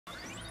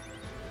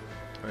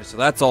Alright, so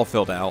that's all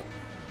filled out.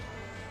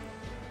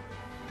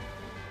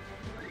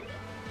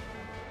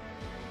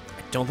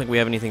 I don't think we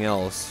have anything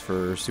else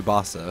for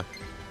Tsubasa.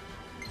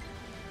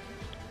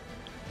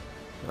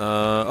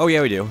 Oh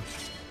yeah, we do.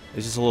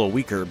 It's just a little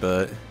weaker,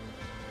 but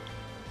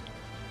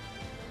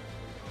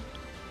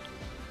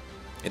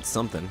it's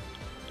something.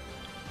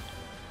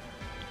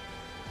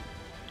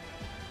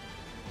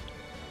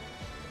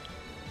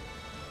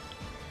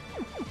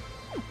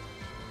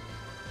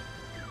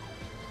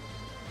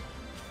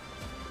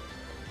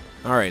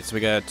 Alright, so we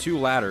got 2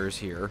 ladders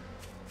here.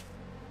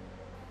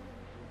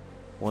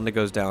 One that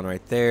goes down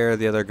right there,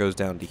 the other goes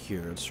down to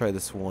here. Let's try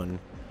this one.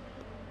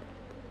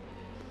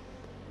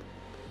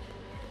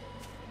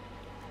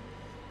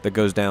 That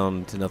goes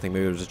down to nothing.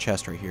 Maybe there's a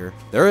chest right here.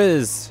 There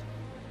is!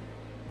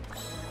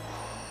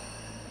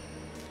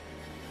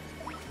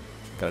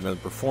 Got another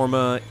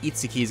Performa.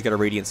 Itsuki's got a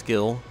Radiant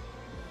skill.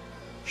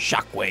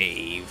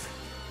 Shockwave.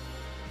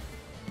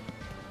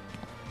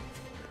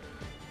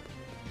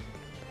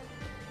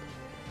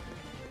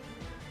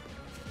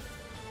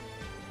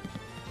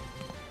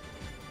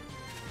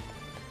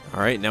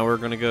 Alright, now we're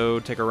gonna go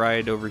take a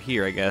ride over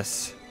here, I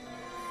guess.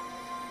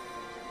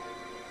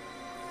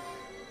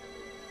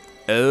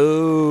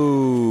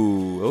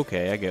 Oh,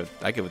 okay, I get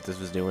what this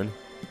was doing.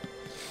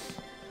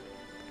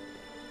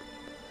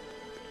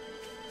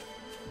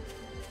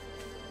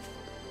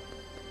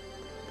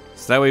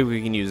 So that way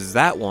we can use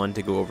that one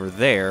to go over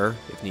there,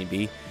 if need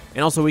be.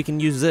 And also we can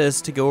use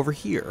this to go over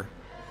here.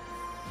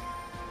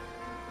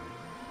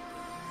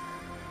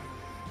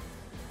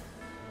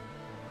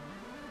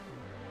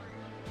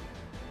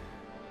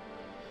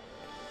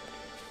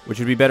 Which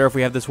would be better if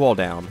we have this wall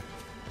down.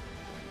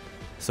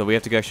 So we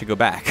have to actually go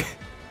back.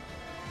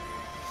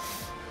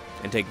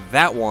 And take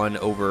that one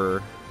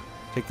over.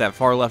 Take that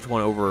far left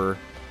one over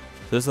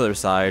to this other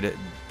side.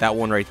 That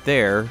one right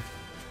there.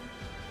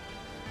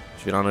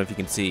 Which I don't know if you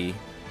can see,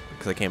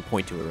 because I can't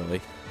point to it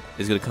really.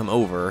 Is going to come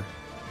over.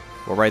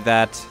 We'll ride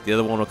that. The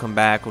other one will come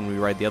back when we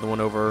ride the other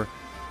one over.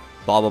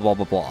 Blah, blah, blah,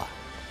 blah, blah.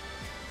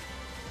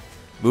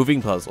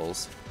 Moving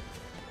puzzles.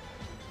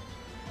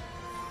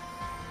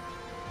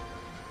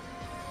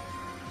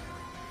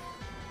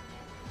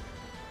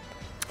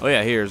 Oh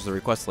yeah, here's the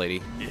request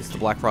lady. It's the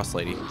Black Frost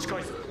lady.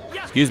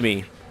 Excuse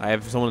me, I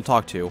have someone to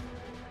talk to.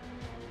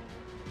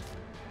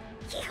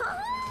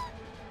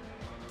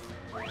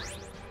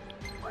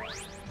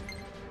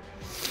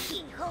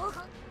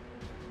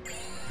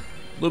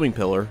 Looming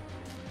Pillar.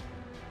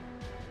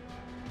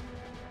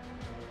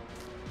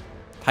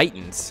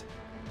 Titans.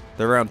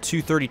 They're around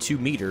 232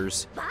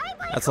 meters.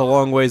 That's a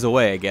long ways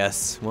away, I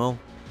guess. Well,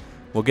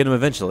 we'll get them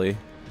eventually.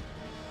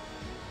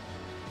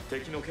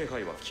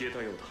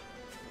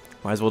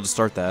 Might as well just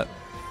start that.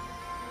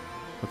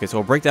 Okay, so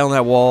we'll break down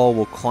that wall,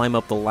 we'll climb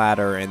up the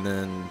ladder, and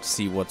then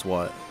see what's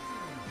what.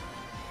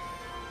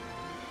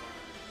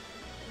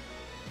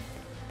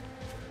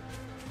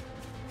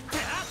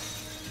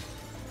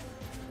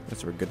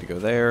 So we're good to go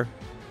there.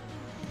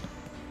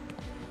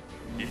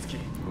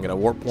 I'm gonna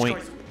warp point.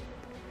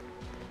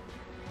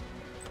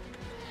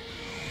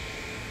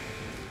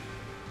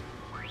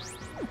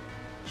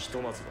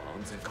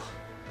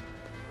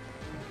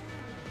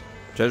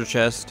 Treasure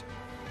chest.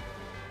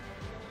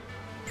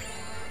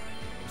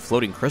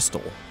 Floating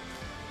crystal.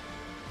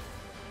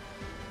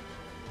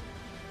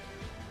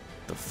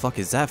 The fuck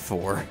is that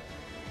for?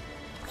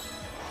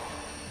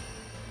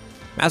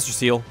 Master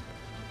Seal.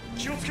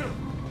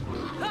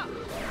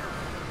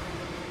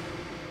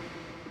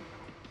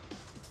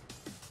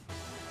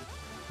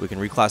 We can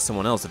reclass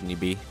someone else if need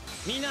be.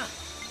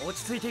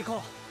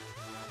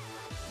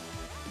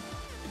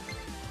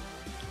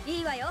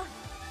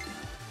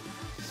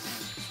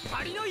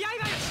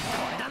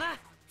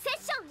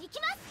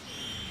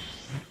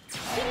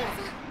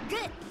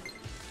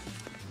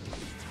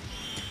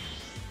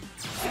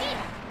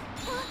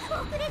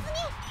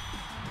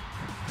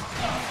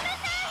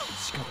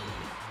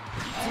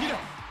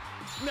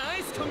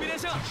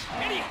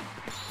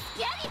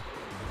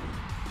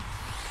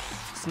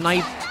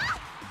 Snipe.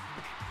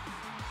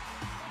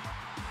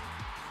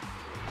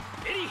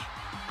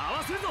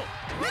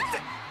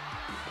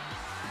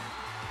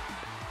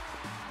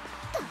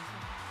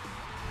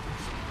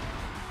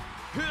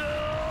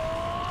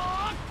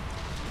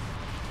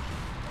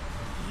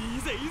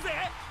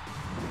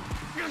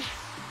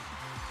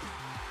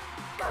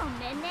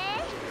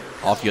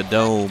 Off your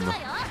dome.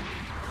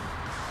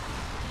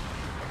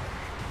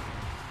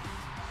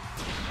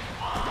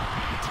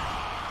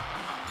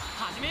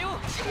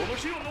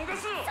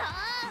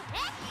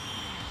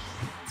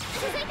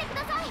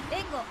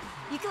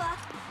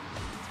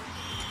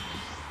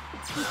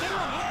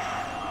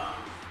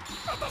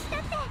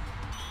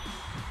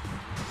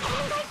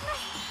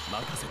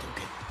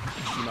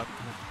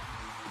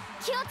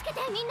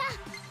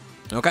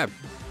 Okay.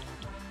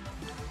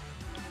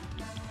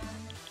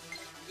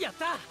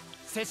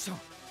 Session.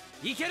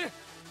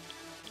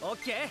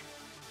 Okay.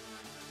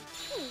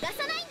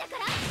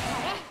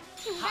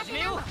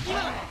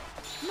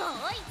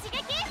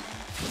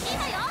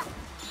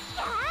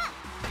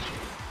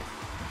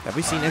 Have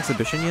we seen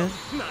Exhibition yet?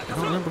 I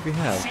don't remember if we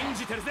have.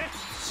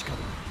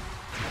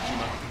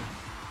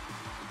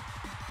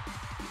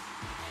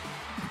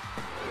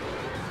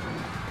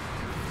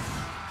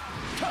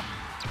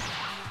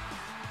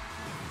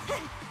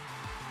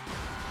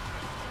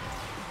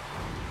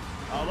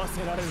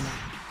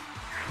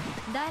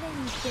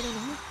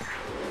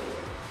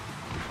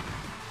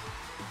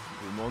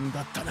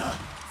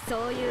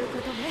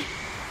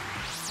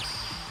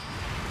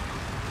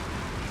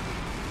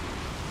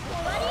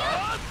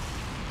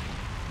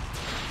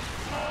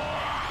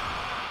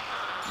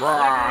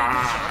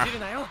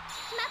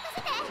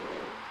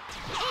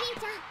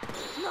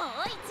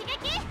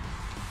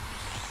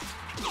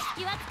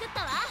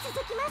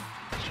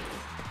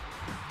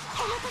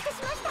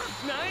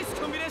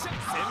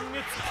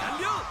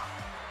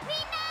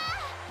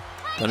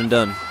 Done and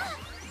done.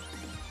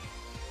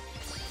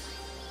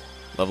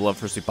 Level up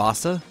for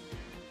Tsubasa.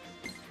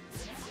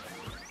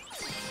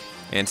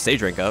 And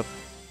stage rank up.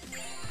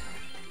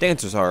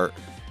 Dancer's Heart.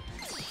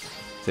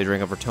 Stage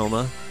rank up for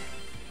Toma.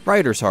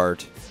 Rider's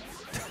Heart.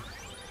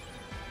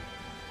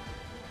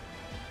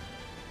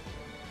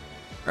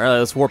 Alright,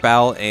 let's warp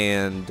out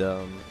and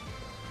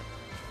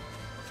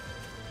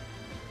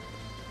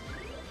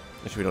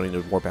actually, we don't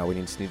need to warp out. We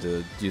just need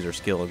to use our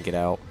skill and get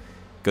out.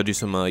 Go do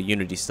some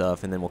Unity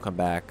stuff, and then we'll come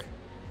back.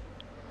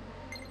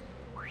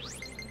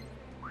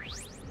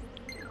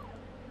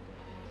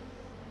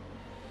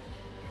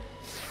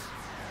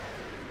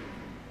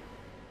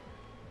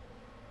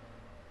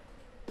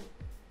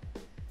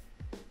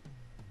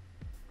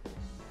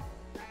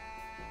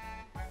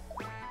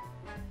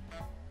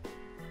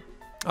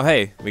 Oh,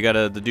 hey, we got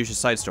the douche's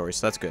side story,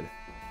 so that's good.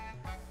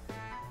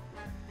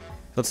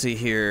 Let's see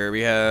here. We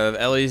have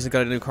Ellie's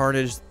got a new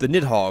Carnage, the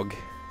Nidhogg.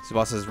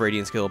 Tsubasa's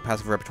Radiant Skill,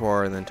 passive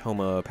repertoire, and then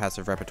Toma,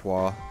 passive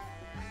repertoire.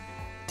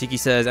 Tiki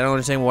says, I don't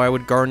understand why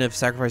would Garnif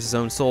sacrifice his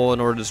own soul in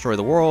order to destroy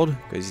the world?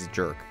 Because he's a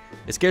jerk.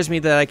 It scares me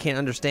that I can't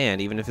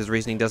understand. Even if his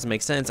reasoning doesn't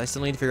make sense, I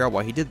still need to figure out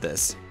why he did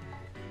this.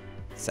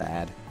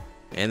 Sad.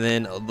 And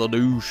then the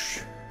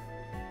douche.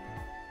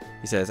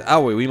 He says,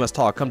 Aoi, we must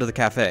talk. Come to the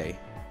cafe.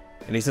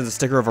 And he sends a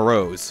sticker of a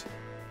rose.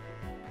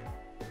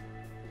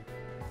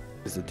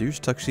 Is the douche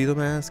tuxedo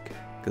mask?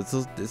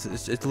 Because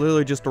it's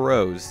literally just a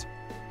rose.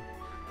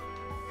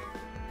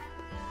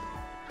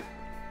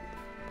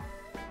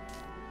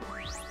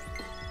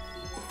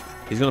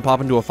 He's gonna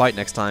pop into a fight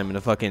next time in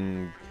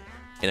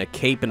a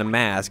cape and a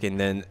mask, and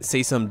then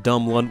say some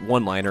dumb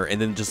one-liner,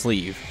 and then just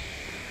leave.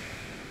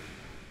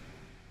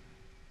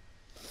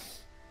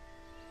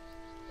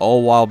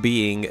 All while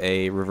being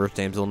a reverse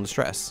damsel in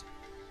distress.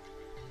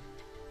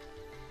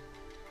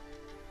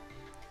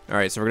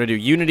 Alright, so we're going to do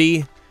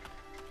Unity.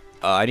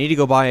 I need to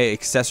go buy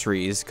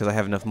accessories because I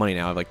have enough money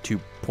now. I have like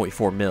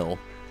 2.4 mil.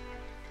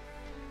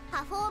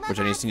 Which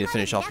I just need to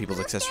finish off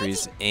people's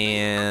accessories.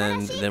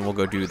 And then we'll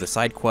go do the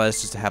side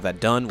quest just to have that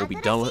done. We'll be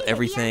done with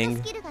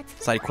everything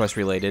side quest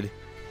related.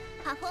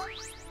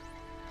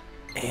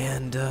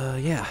 And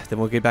yeah, then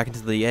we'll get back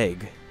into the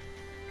egg.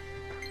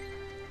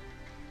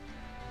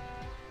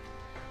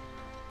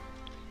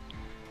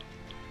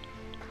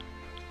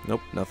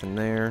 Nope, nothing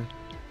there.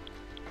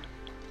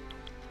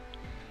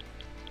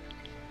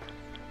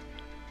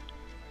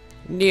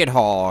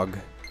 Nidhogg.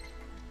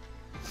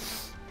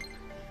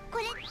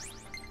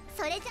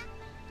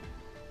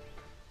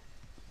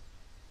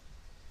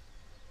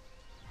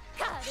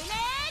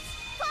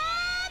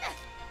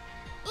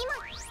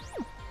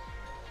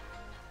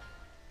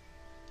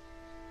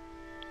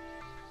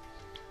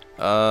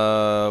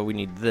 We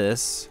need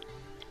this.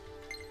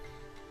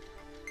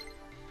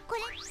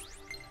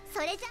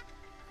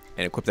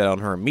 And equip that on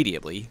her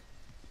immediately.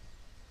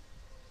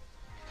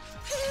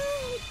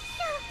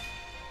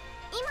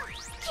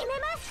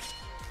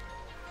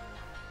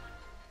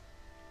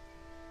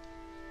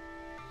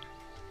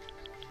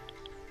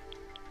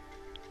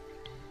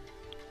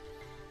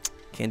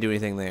 Can't do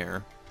anything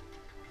there.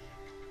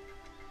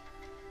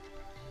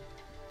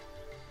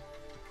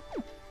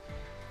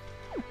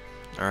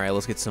 Alright,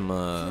 let's get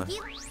some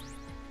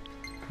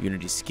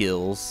Unity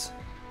skills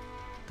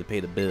to pay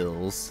the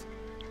bills.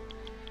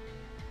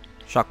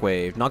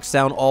 Shockwave knocks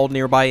down all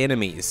nearby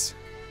enemies.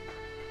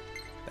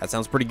 That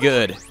sounds pretty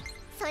good.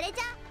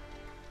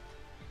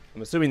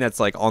 I'm assuming that's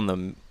like on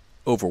the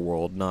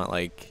overworld, not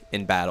like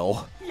in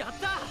battle.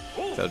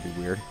 That would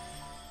be weird.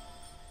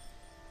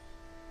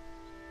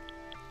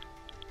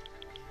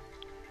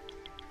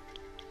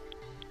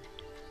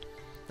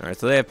 Alright,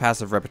 so they have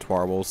passive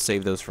repertoire. We'll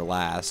save those for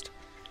last,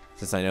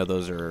 since I know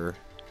those are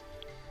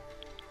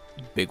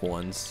big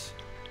ones.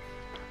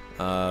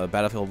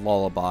 Battlefield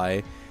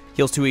Lullaby.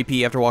 Heals 2 AP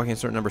after walking a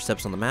certain number of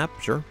steps on the map.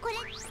 Sure.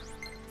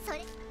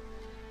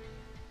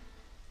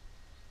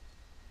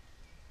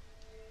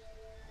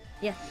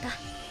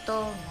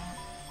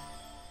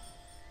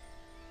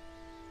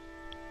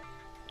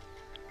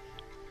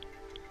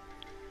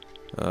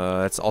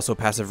 That's also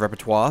passive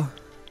repertoire.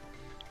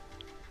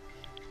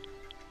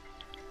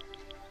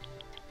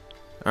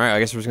 Alright, I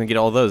guess we're just gonna get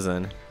all of those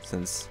then,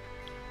 since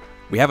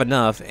we have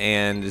enough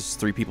and there's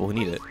 3 people who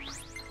need it.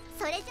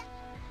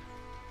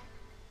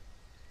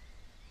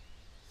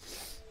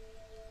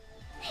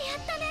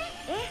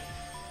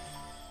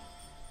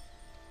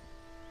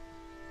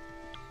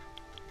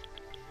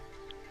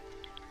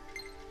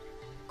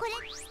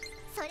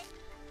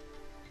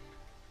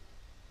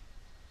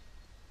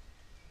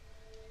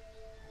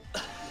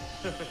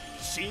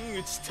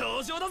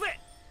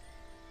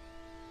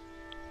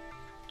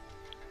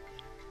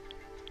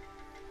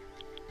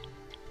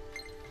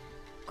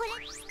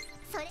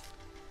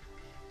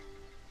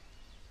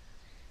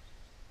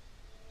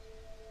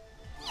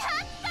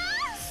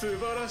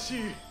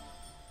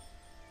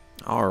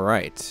 All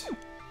right.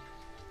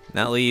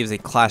 That leaves a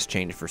class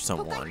change for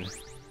someone.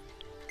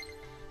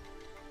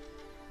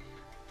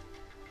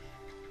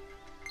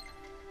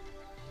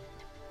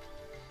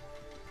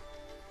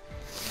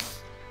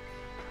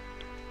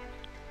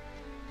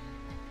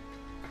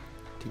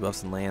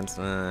 Debuffs and lands.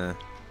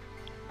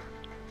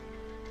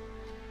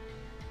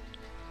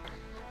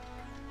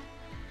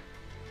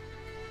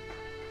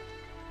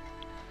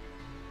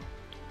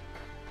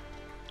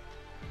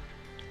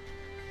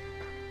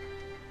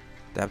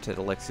 Adapted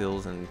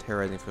elixirs and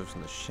terrorizing foes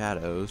in the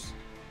shadows.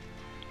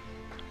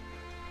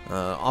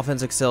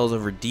 Offense excels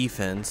over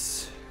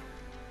defense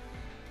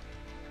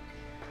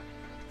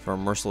for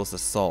merciless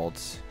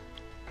assault.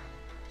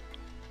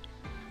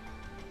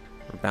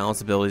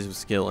 Balance abilities with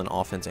skill in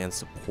offense and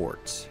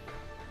support.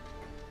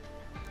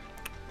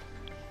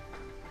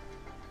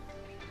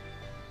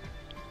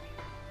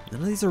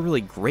 None of these are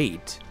really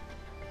great.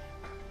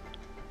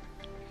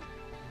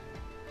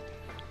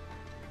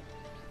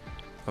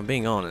 If I'm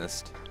being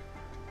honest.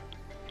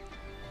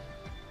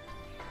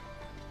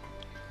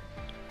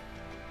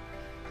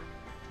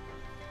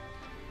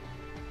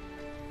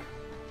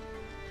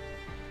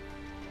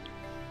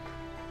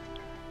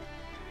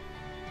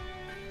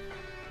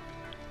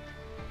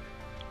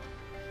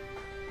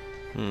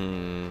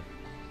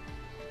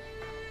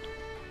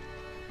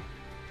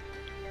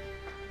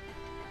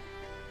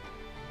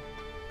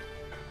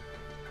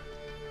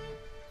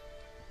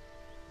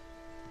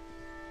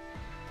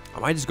 I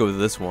might just go with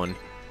this one.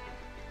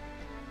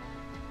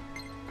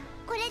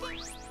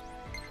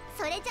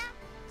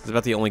 It's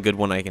about the only good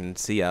one I can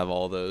see out of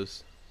all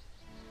those.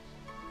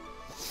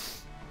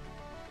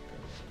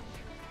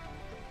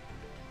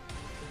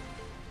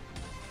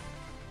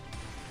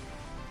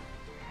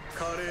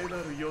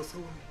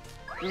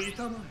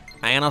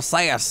 An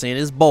assassin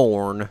is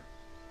born.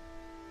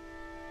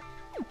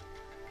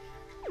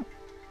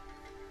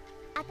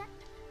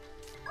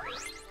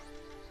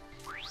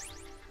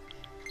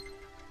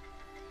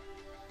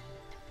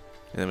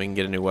 And then we can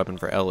get a new weapon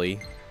for Ellie.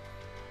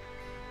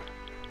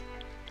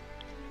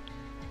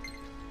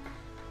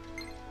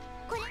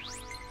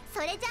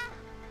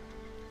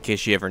 In case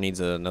she ever needs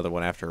another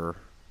one after her.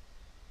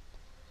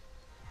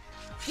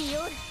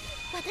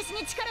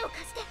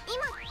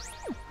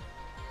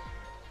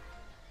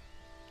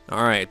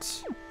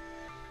 Alright.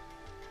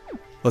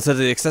 Let's head to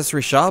the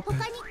accessory shop.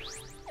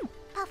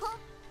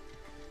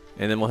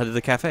 And then we'll head to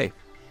the cafe.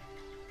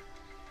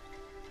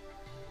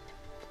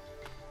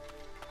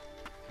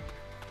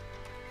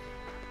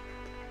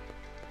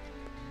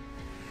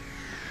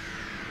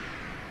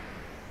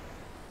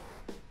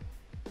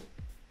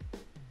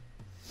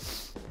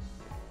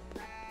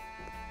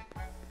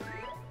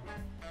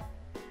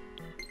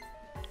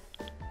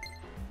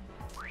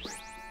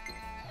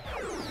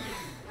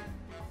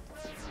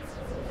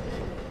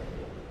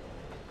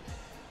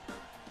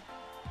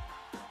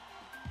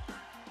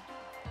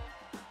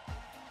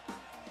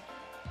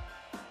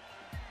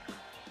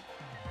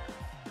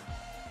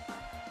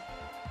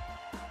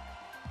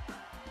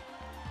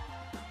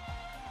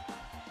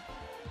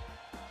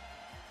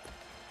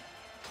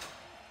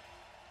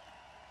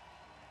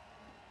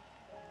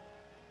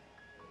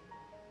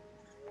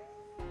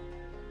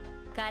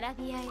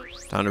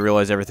 Time to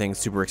realize everything's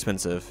super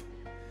expensive.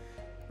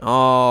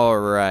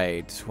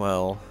 Alright,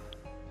 well.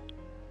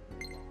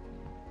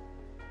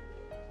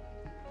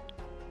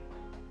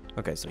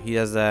 Okay, so he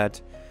has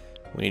that.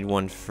 We need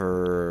one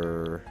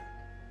for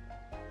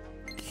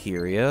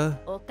Kyria.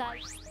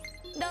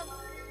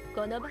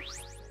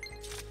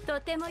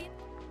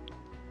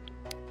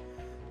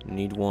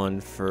 Need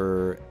one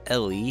for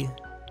Ellie.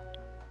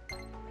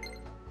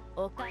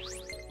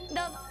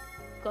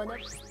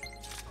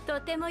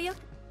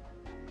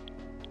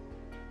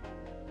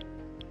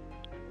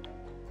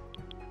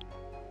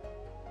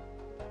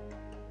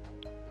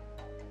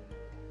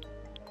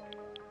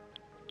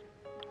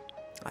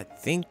 I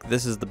think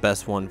this is the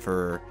best one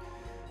for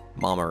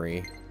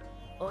Mamori.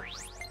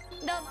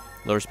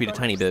 Lower speed a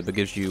tiny bit, but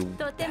gives you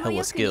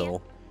hella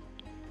skill.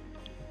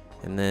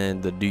 And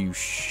then the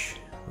douche.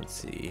 Let's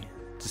see.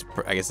 Just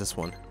I guess this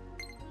one.